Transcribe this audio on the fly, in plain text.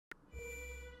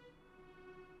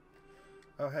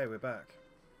Oh hey, we're back.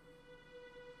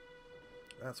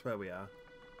 That's where we are.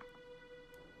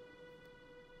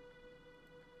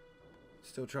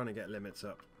 Still trying to get limits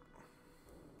up.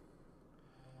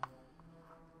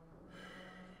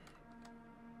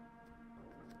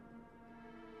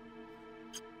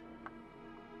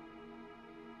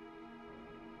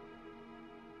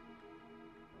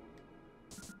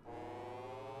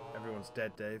 Everyone's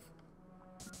dead, Dave.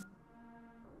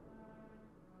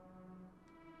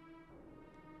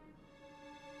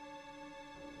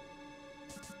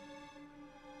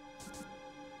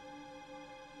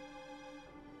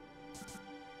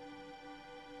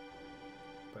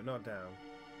 But not down.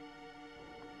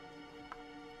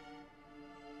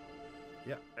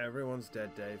 Yep, everyone's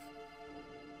dead, Dave.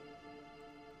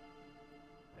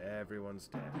 Everyone's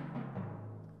dead.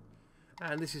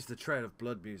 And this is the Trail of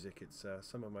Blood music. It's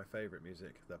some of my favourite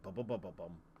music. The bum bum bum bum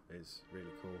bum is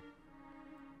really cool.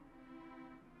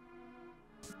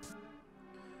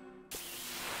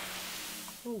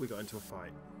 Oh, we got into a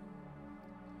fight.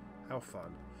 How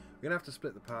fun. We're gonna have to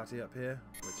split the party up here,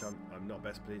 which I'm not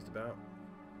best pleased about.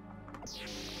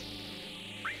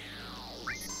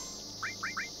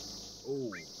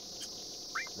 Oh,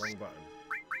 wrong button.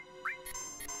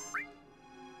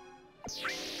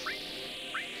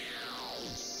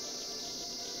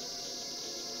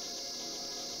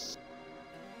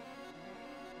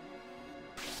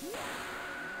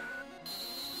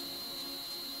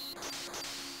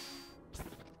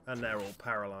 And they're all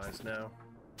paralyzed now.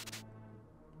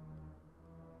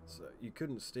 So you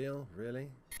couldn't steal,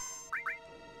 really?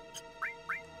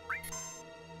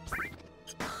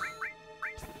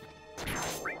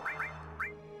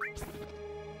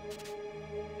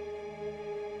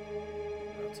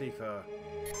 Tifa.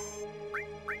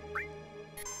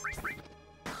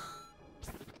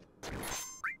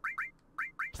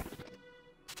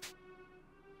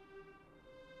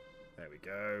 There we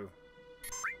go.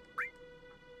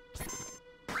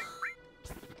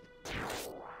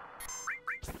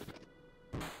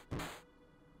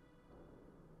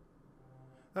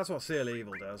 That's what Seal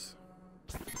Evil does.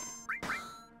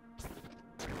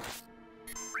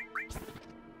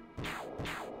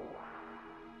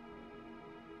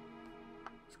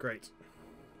 It's great.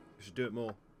 We should do it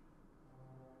more.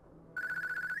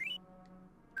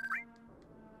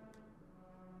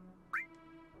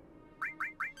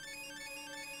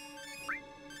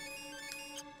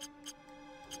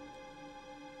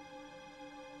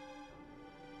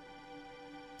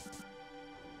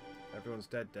 Everyone's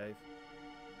dead, Dave.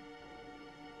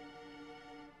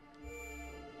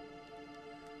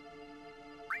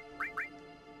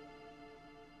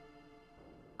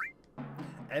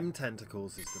 M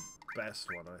Tentacles is the best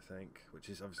one, I think, which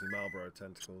is obviously Marlboro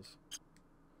Tentacles.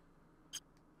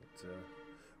 But,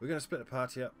 we're going to split the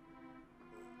party up.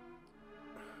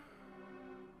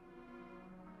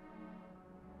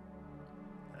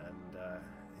 And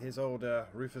here's old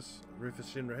Rufus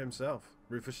Shinra himself.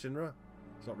 Rufus Shinra?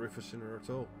 It's not Rufus Shinra at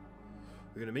all.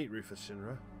 We're going to meet Rufus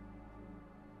Shinra.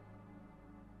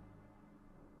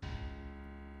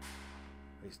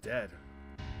 He's dead.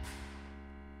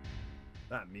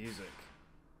 That music.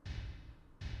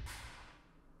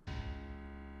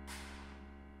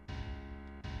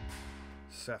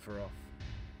 Sephiroth.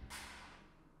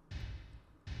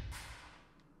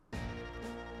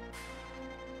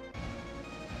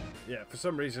 Yeah, for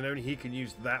some reason only he can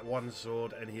use that one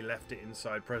sword and he left it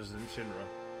inside President Shinra.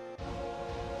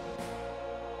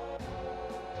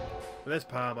 But there's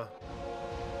Palmer.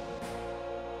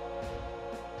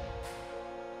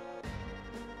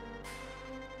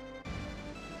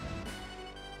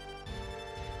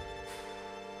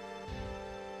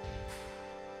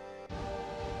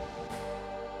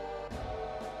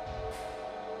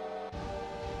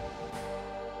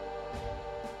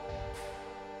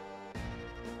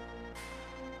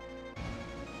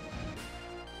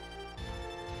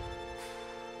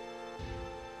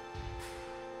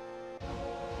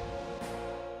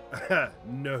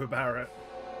 No, Barrett.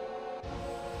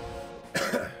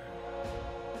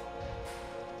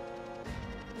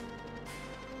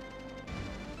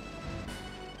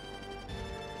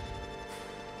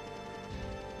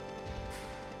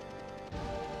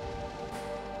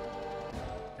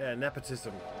 Yeah,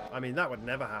 nepotism. I mean, that would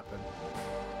never happen.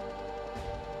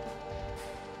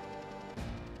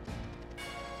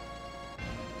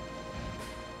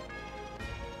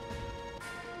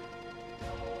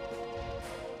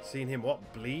 Seen him,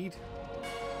 what, bleed?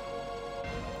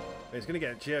 He's going to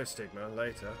get a geostigma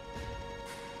later.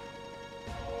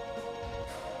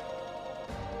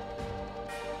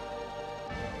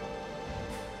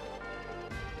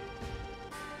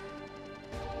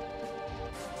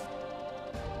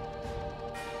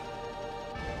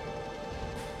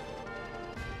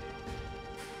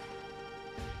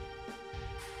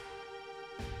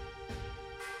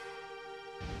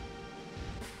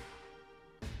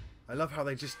 I love how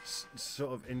they just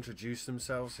sort of introduce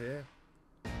themselves here.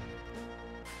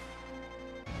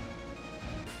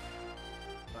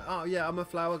 Like, oh yeah, I'm a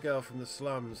flower girl from the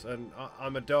slums, and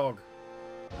I'm a dog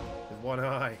with one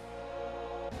eye.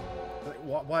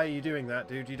 Like, why are you doing that,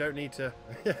 dude? You don't need to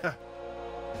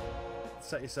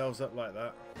set yourselves up like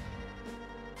that.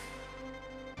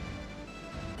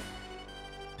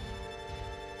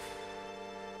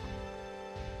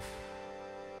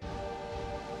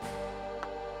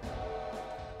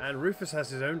 And Rufus has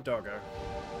his own doggo.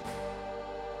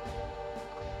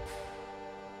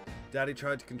 Daddy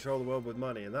tried to control the world with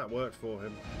money, and that worked for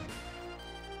him.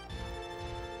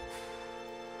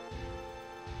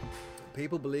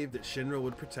 People believed that Shinra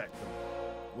would protect them.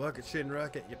 Work at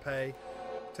Shinra, get your pay.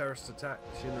 Terrorist attack,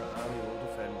 the Shinra army will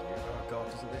defend you. Oh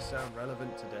god, doesn't this sound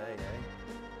relevant today,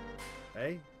 eh?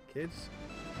 Hey, kids?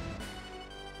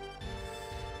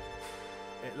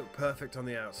 It looked perfect on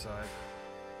the outside.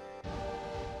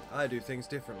 I do things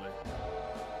differently.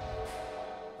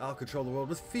 I'll control the world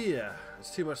with fear. It's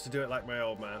too much to do it like my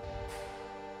old man.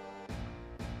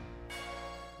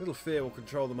 Little fear will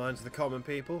control the minds of the common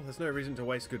people. There's no reason to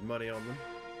waste good money on them.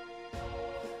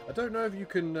 I don't know if you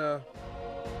can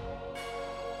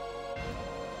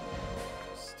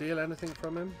steal anything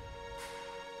from him.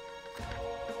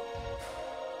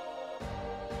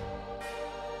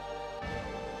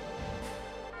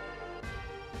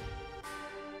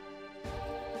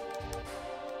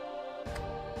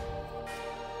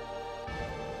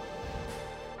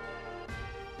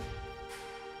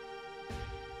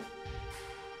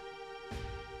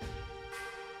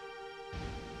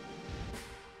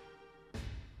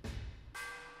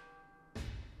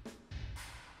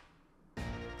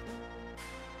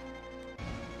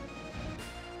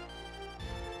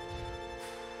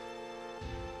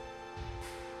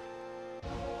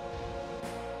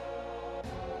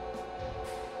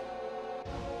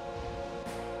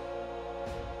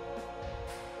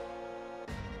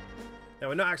 Now,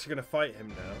 we're not actually going to fight him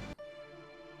now.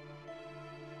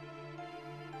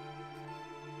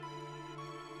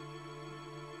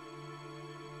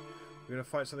 We're going to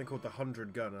fight something called the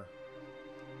 100 Gunner.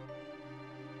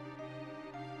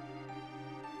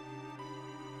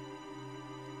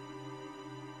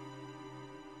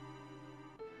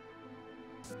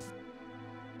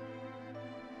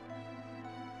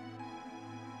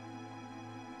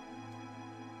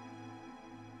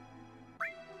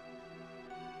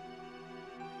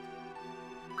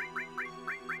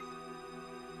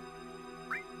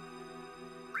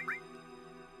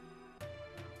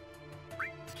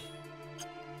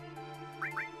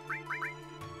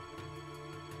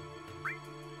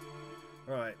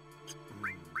 Right.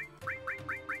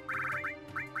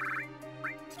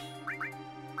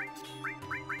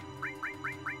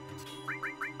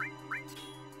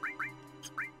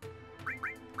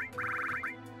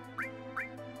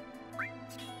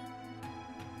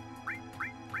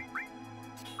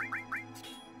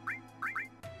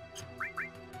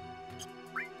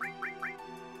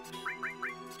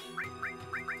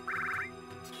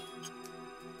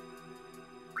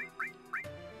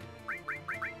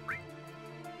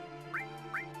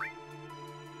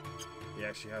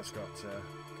 Yeah, she has got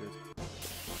good.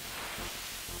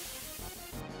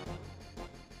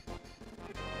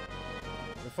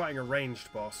 We're fighting a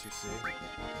ranged boss, you see.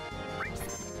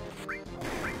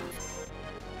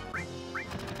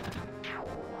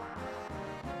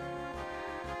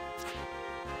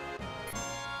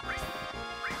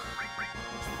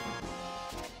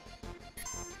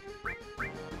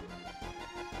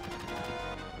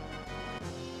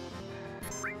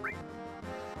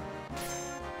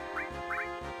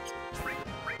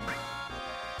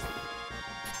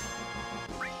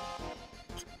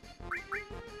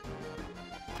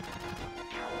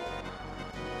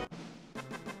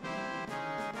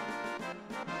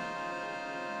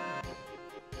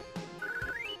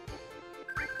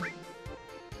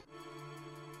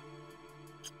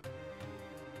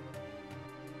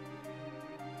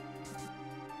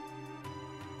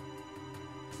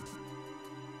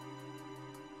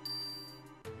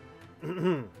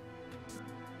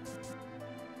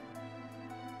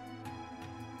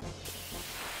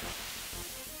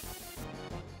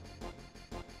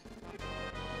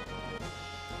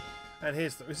 And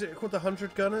here's the, is it called the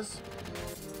 100 Gunners?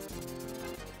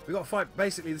 We got to fight.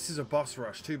 Basically, this is a boss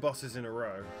rush. 2 bosses in a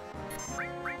row.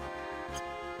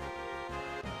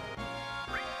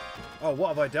 Oh, what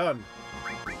have I done?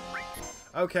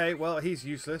 Okay, well, he's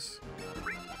useless.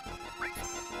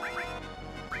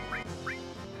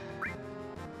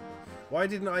 Why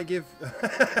didn't I give...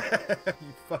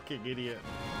 You fucking idiot.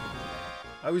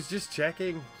 I was just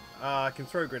checking. I can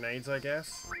throw grenades, I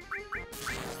guess.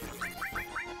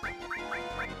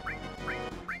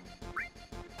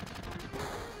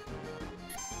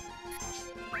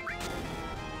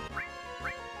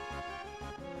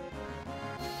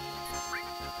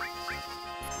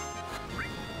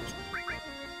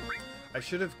 I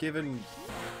should have given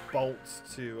bolts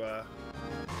to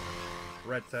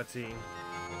Red 13,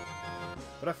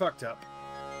 but I fucked up.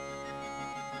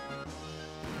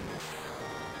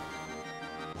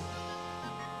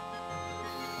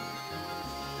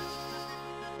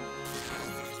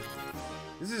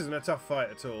 This isn't a tough fight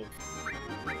at all.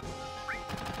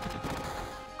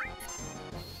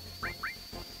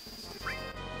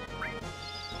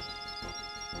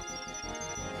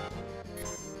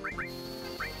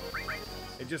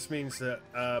 It just means that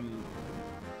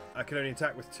I can only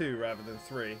attack with 2 rather than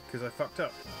 3 because I fucked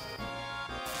up.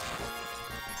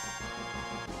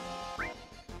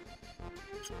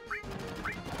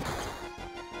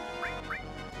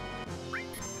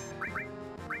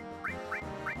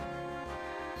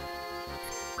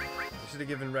 I should have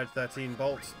given Red 13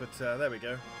 bolts, but there we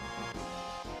go.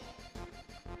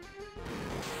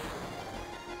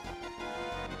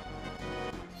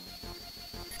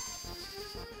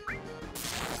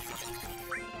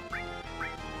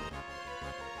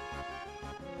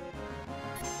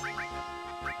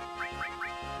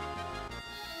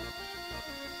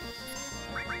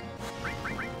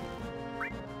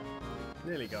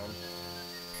 Nearly gone.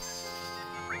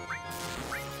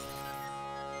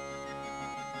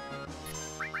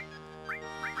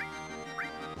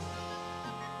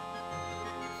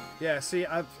 Yeah, see,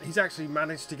 he's actually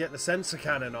managed to get the sensor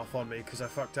cannon off on me because I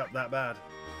fucked up that bad.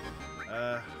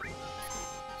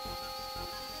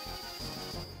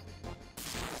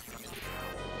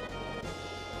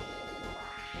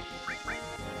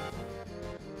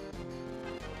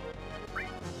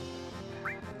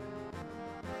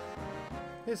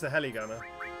 Here's the heli gunner.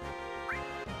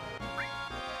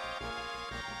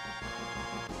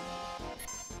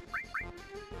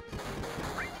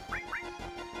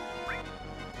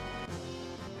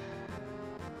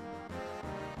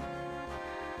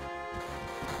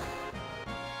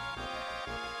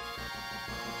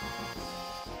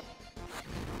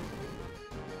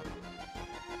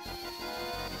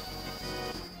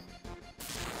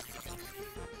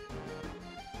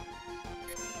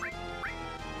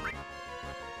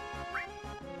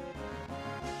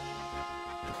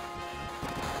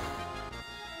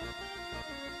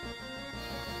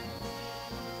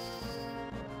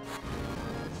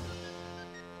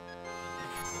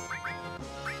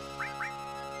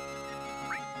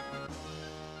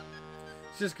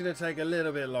 Just going to take a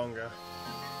little bit longer.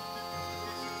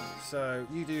 So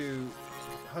you do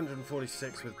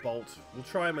 146 with bolt. We'll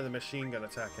try him with a machine gun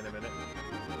attack in a minute.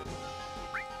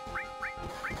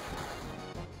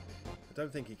 I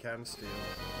don't think he can steal.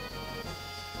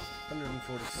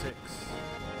 146.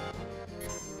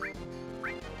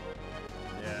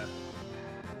 Yeah.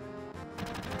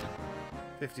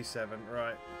 57,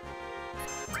 right.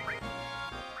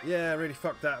 Yeah, I really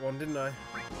fucked that one, didn't I?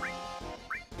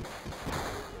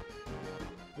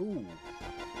 Ooh,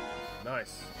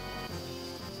 nice.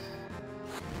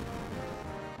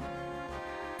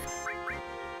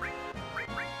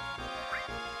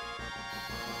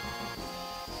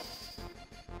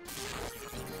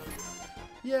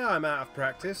 Yeah, I'm out of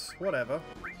practice. Whatever.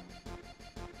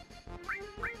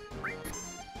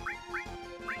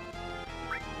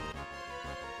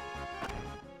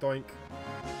 Doink.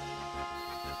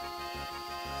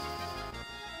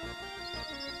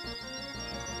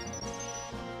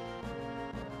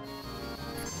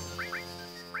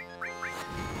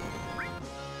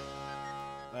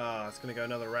 It's going to go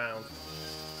another round.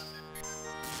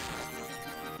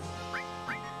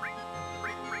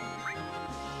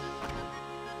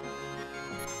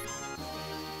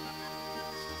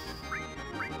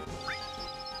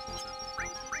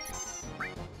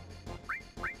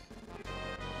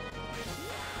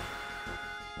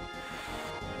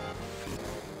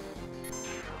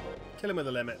 Kill him with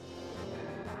a limit.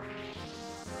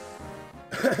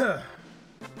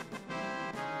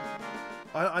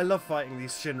 I love fighting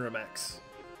these Shinra mechs.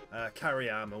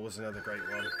 Kariyama was another great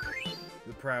one.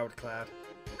 The Proud Clad.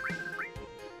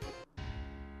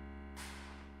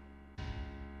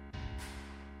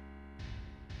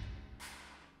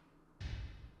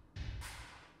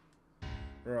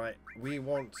 Right, we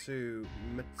want to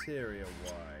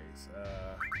material-wise.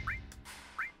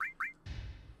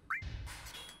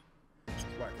 Let's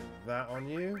whack that on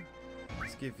you.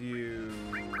 Let's give you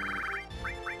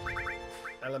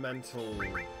elemental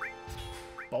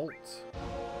bolt.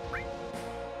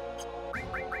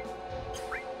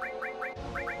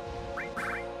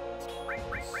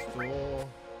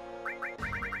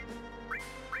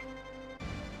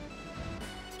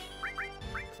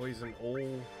 poison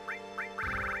all.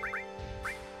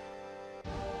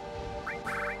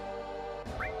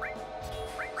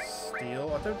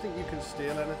 Steal. I don't think you can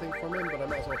steal anything from him, but I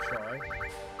might as well try.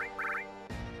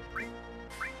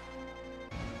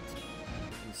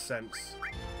 And sense.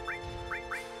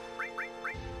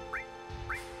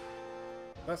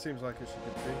 That seems like it should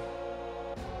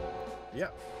be.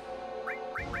 Yep.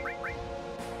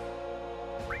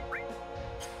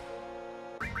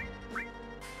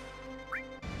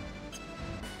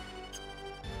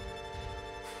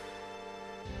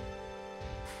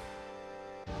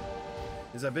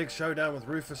 Is a big showdown with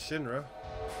Rufus Shinra.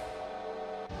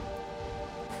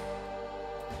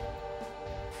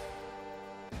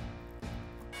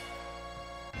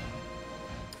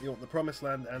 You want the Promised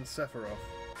Land and Sephiroth.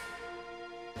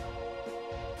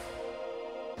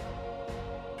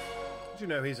 Did you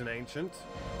know he's an ancient?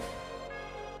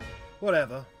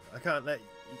 Whatever. I can't let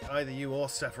either you or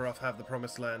Sephiroth have the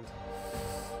Promised Land.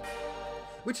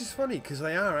 Which is funny, because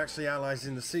they are actually allies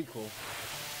in the sequel.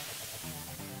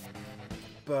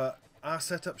 But our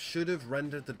setup should have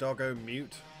rendered the doggo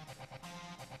mute.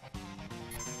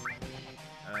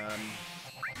 I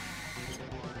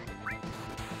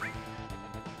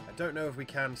don't know if we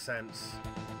can sense.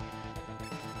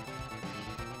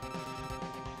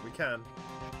 We can.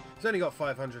 He's only got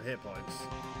 500 hit points.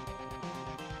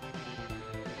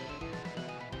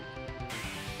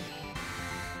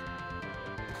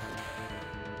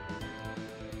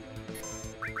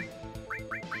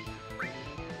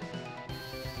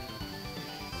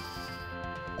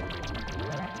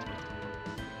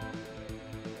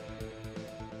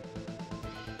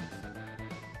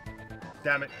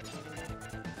 Damn it.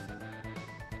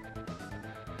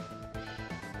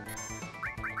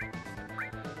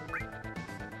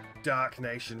 Dark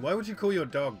Nation. Why would you call your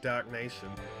dog Dark Nation?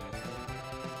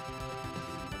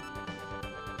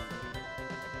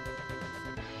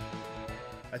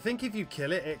 I think if you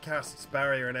kill it, it casts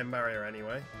barrier and end barrier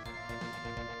anyway.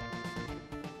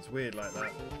 It's weird like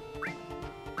that.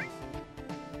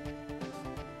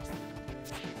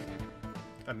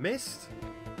 I missed?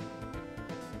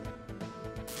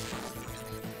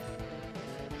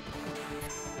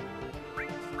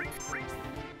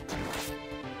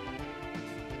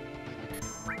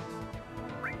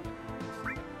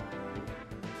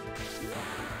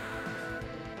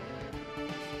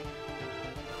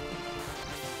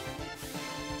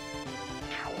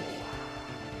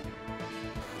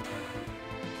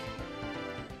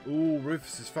 Ooh,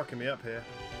 Rufus is fucking me up here.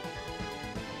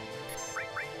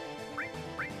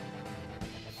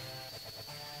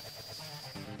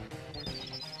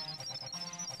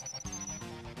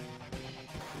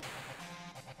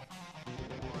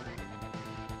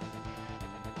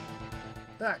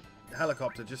 That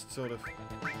helicopter just sort of...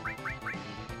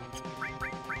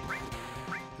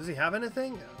 Does he have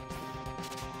anything?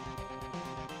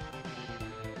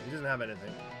 He doesn't have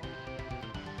anything.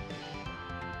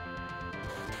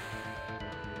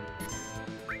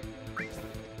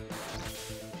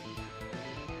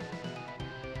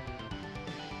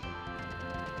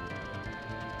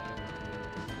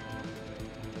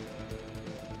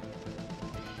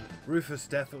 Rufus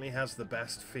definitely has the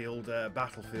best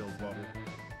battlefield model.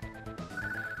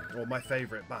 Or my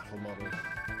favourite battle model.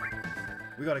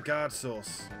 We got a guard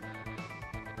source.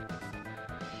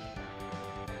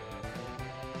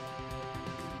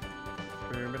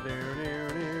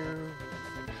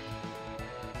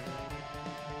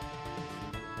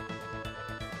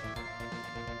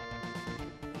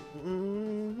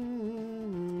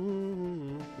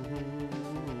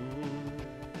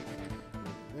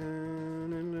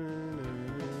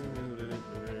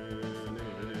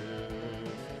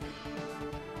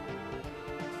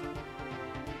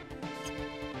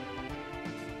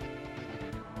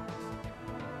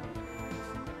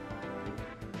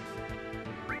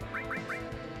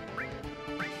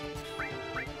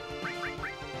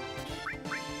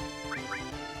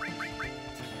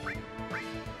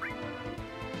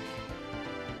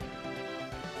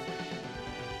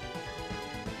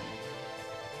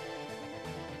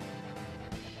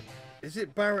 Is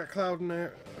it Barrett, Cloud, and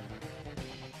Aerith?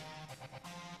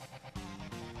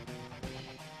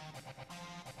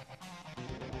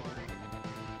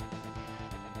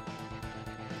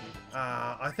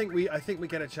 I think we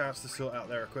get a chance to sort out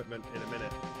their equipment in a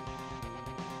minute.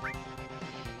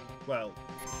 Well,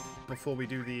 before we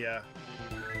do the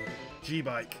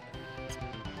G-bike.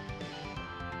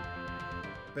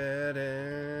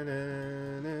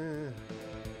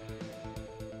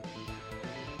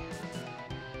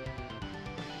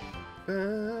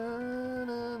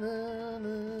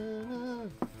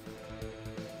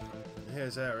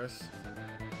 Here's Aerith.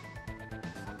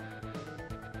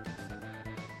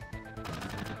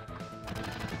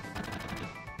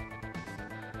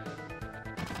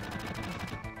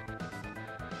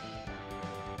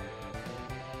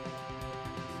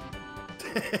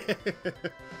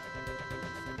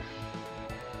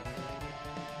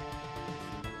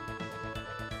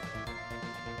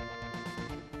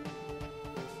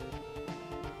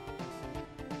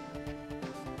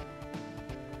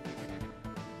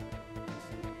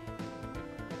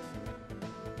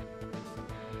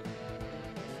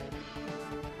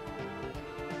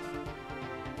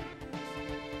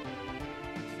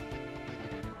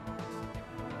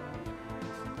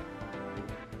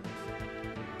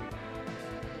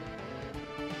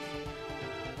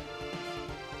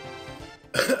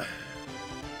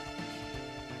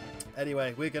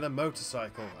 Anyway, we're gonna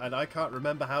motorcycle, and I can't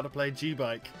remember how to play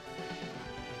G-Bike.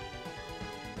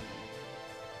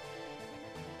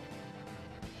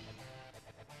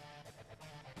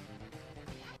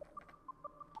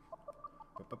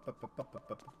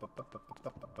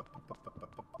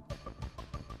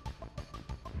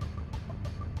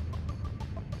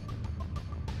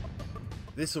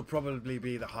 This will probably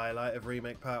be the highlight of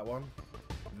Remake Part 1.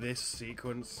 This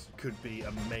sequence could be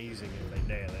amazing if they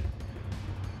nail it.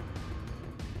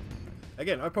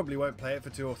 Again, I probably won't play it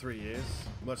for 2 or 3 years,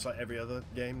 much like every other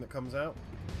game that comes out.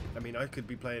 I mean, I could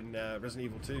be playing Resident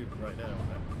Evil 2 right now.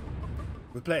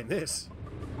 We're playing this.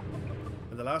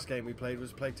 And the last game we played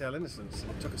was Plague Tale Innocence, and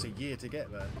it took us a year to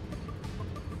get there.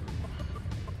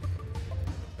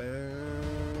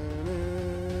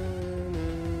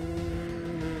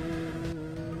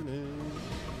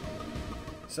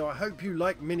 So I hope you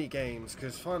like mini-games,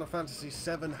 because Final Fantasy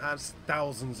VII has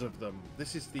thousands of them.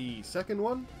 This is the second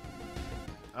one.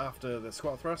 After the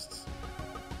squat thrusts,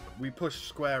 we push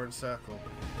square and circle.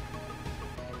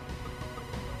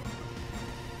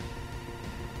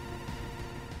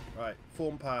 Right,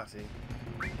 form party.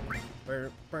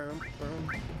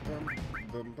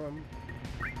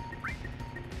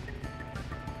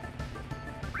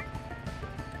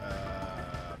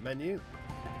 Menu.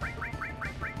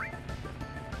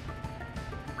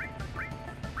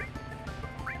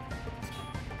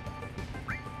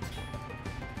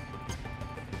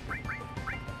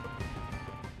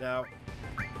 Now,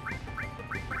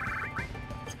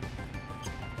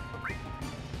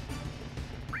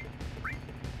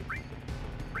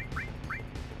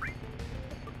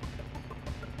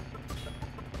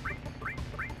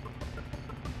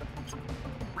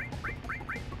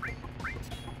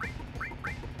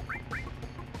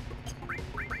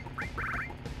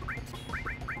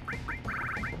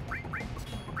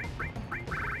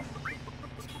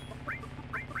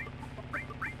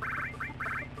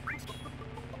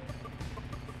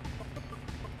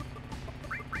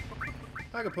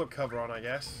 I could put cover on, I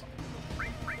guess.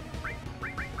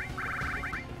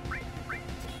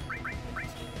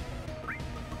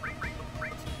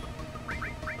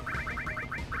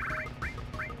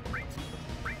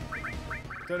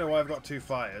 Don't know why I've got 2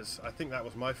 fires. I think that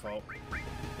was my fault.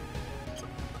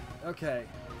 Okay.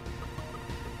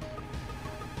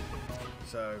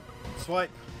 So,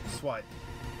 swipe, swipe.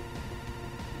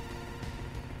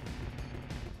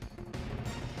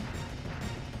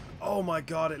 Oh my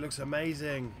god, it looks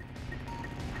amazing.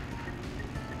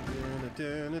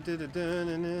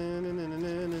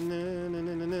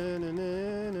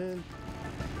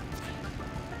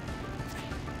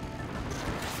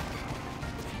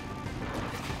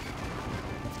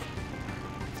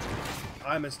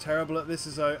 I'm as terrible at this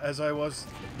as I was.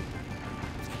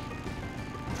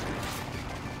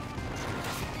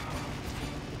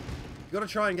 You gotta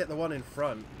try and get the one in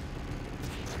front.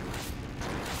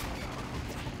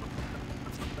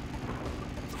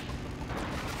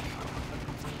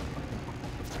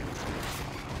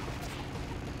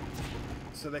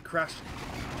 So they crashed.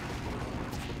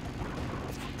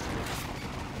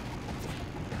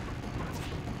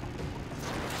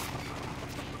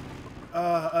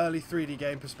 Early 3D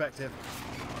game perspective.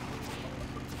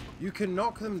 You can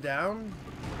knock them down.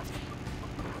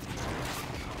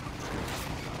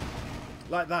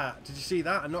 Like that. Did you see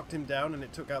that? I knocked him down and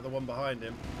it took out the one behind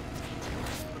him.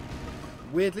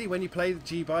 Weirdly, when you play the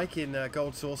G-Bike in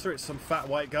Gold Saucer, it's some fat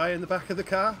white guy in the back of the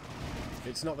car.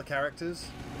 It's not the characters.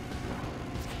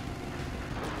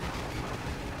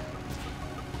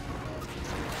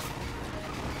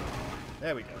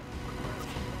 There we go.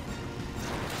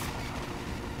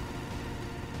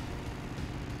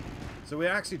 So we're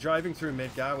actually driving through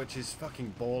Midgar, which is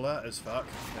fucking baller as fuck.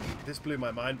 And this blew my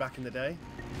mind back in the day.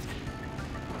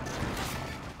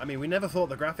 I mean, we never thought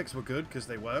the graphics were good, because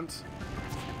they weren't.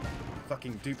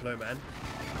 Fucking Duplo, man.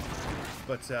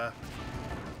 But,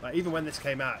 like, even when this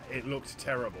came out, it looked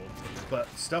terrible. But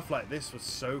stuff like this was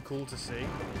so cool to see.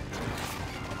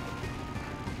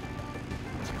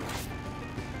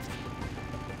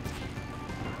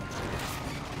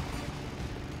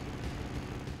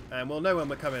 And we'll know when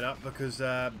we're coming up because,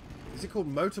 is it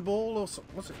called Motorball or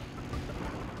what's it?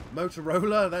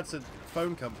 Motorola? That's a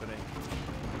phone company.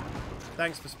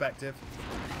 Thanks, Perspective.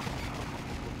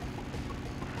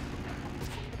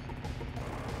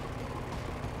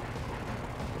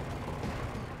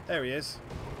 There he is.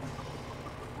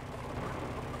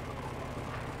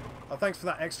 Oh, thanks for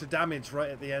that extra damage right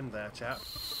at the end there, chap.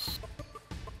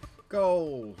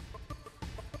 Goal.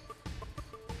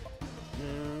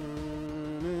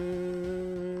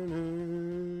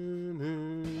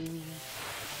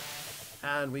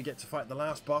 And we get to fight the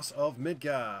last boss of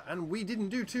Midgar. And we didn't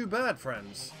do too bad,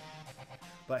 friends.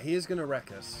 But he is going to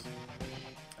wreck us.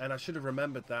 And I should have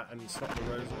remembered that and swapped the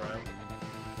rows around.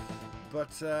 But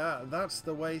that's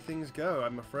the way things go,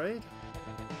 I'm afraid.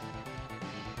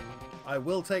 I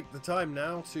will take the time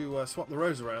now to swap the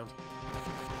rows around.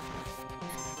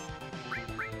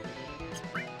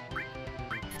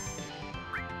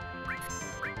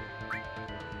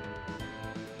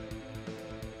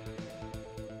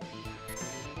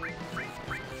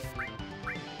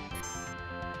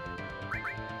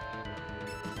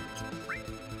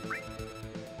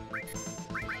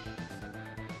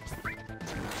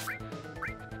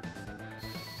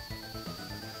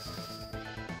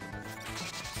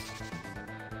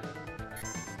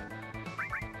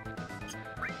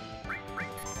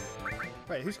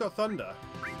 Wait, who's got thunder?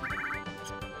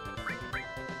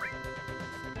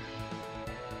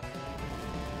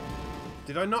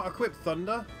 Did I not equip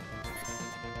thunder?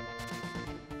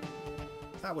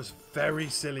 That was very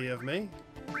silly of me.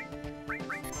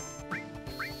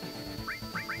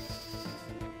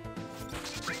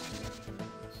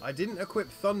 I didn't equip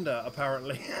thunder,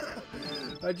 apparently.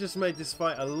 I just made this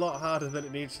fight a lot harder than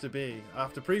it needs to be,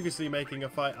 after previously making a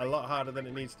fight a lot harder than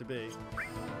it needs to be.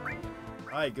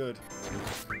 Aye, good.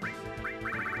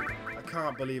 I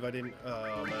can't believe I didn't...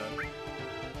 Oh, man.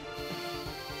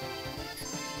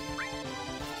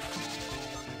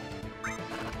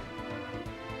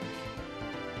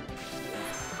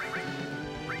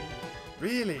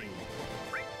 Really?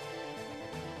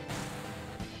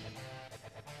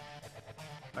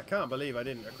 I can't believe I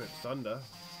didn't equip thunder.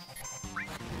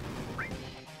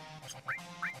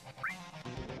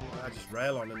 I just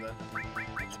rail on him then.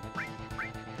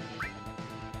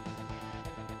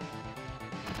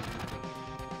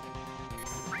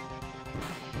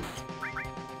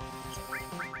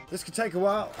 This could take a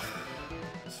while.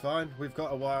 It's fine, we've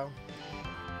got a while.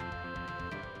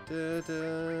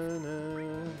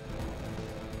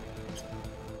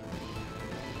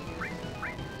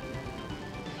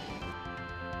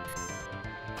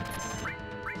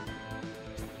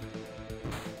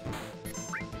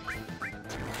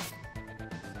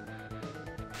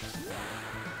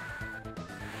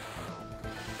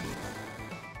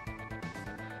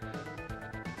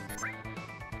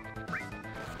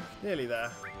 Nearly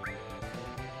there.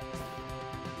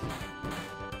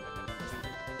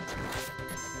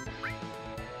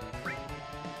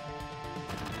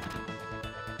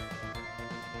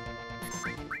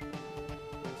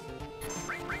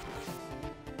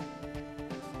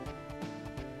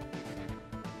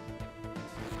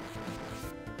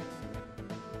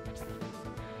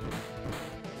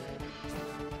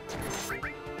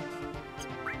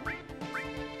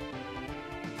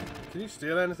 Can you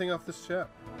steal anything off this chap?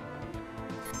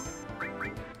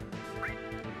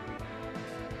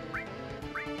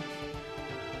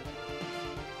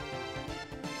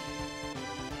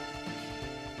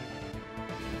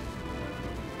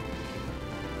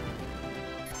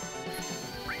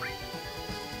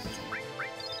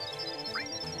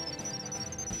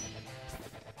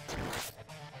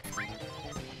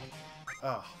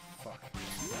 Oh, fuck.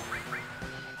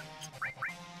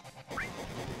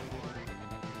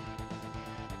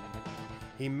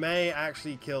 He may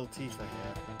actually kill Tifa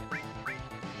here.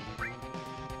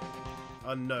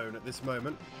 Unknown at this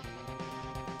moment.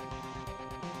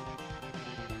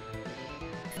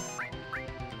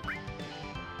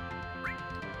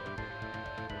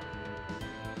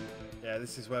 Yeah,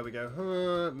 this is where we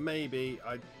go. Maybe.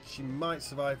 She might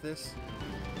survive this.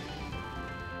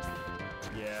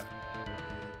 Yeah.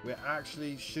 We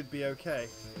actually should be okay.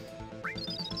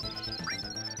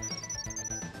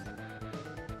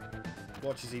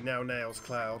 Watch as he now nails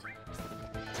Cloud.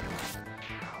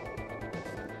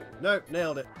 Nope,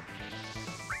 nailed it.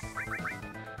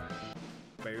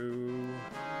 Boo.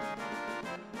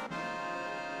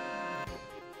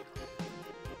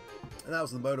 And that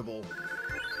was the motorball.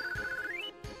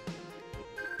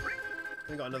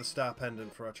 We got another star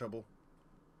pendant for our trouble.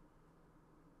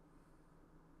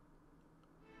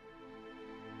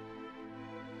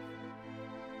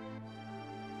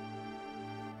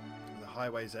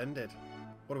 highway's ended.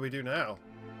 What do we do now?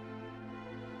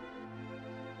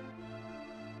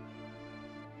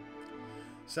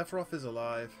 Sephiroth is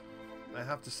alive. I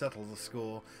have to settle the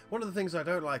score. One of the things I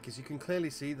don't like is you can clearly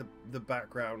see the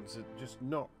backgrounds are just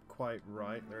not quite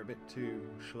right. They're a bit too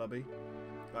schlubby.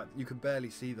 Like, you can barely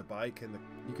see the bike, and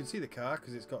you can see the car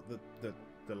because it's got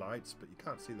the lights, but you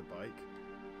can't see the bike.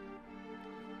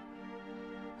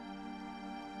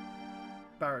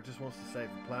 Barrett just wants to save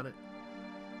the planet.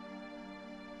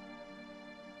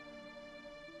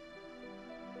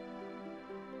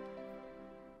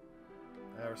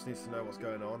 Aerith needs to know what's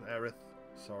going on. Aerith,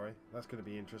 sorry. That's going to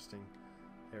be interesting,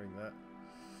 hearing that.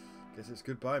 Guess it's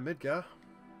goodbye, Midgar.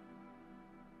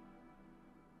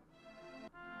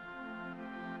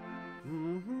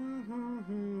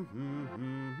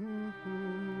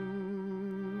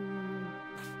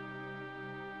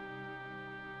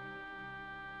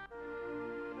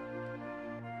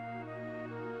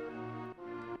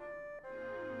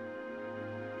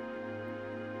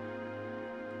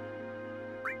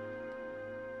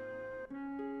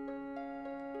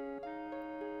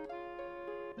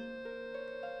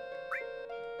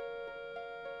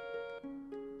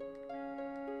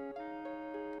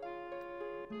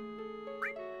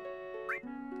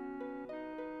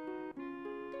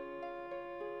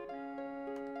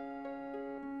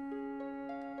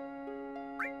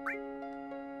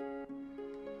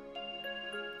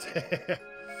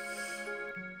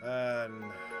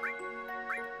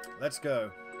 Let's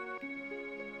go.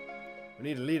 We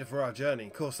need a leader for our journey.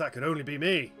 Of course, that could only be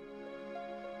me.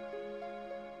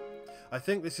 I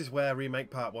think this is where Remake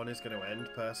Part 1 is going to end,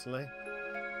 personally.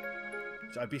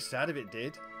 I'd be sad if it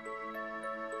did.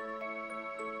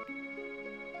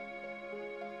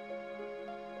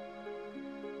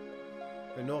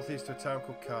 Go northeast to a town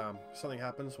called Calm. If something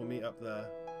happens, we'll meet up there.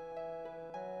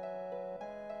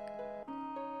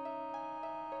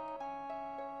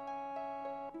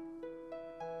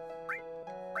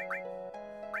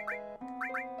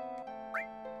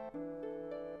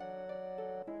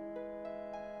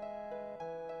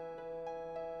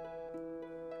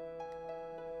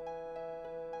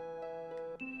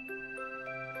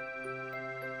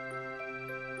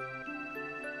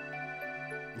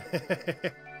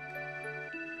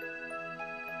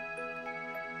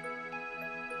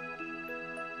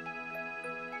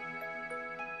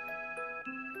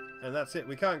 And that's it.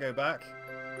 We can't go back.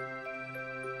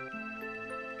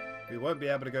 We won't be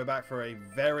able to go back for a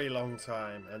very long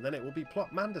time, and then it will be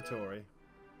plot mandatory.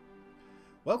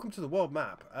 Welcome to the world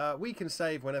map. We can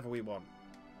save whenever we want,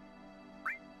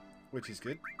 which is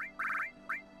good.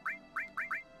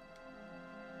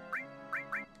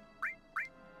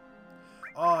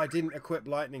 Oh, I didn't equip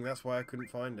lightning. That's why I couldn't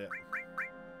find it.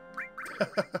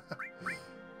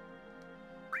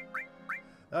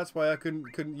 That's why I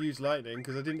couldn't use lightning,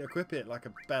 because I didn't equip it like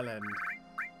a bell end.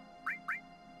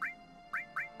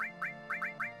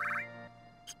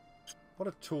 What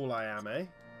a tool I am, eh?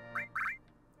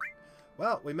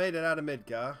 Well, we made it out of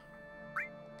Midgar.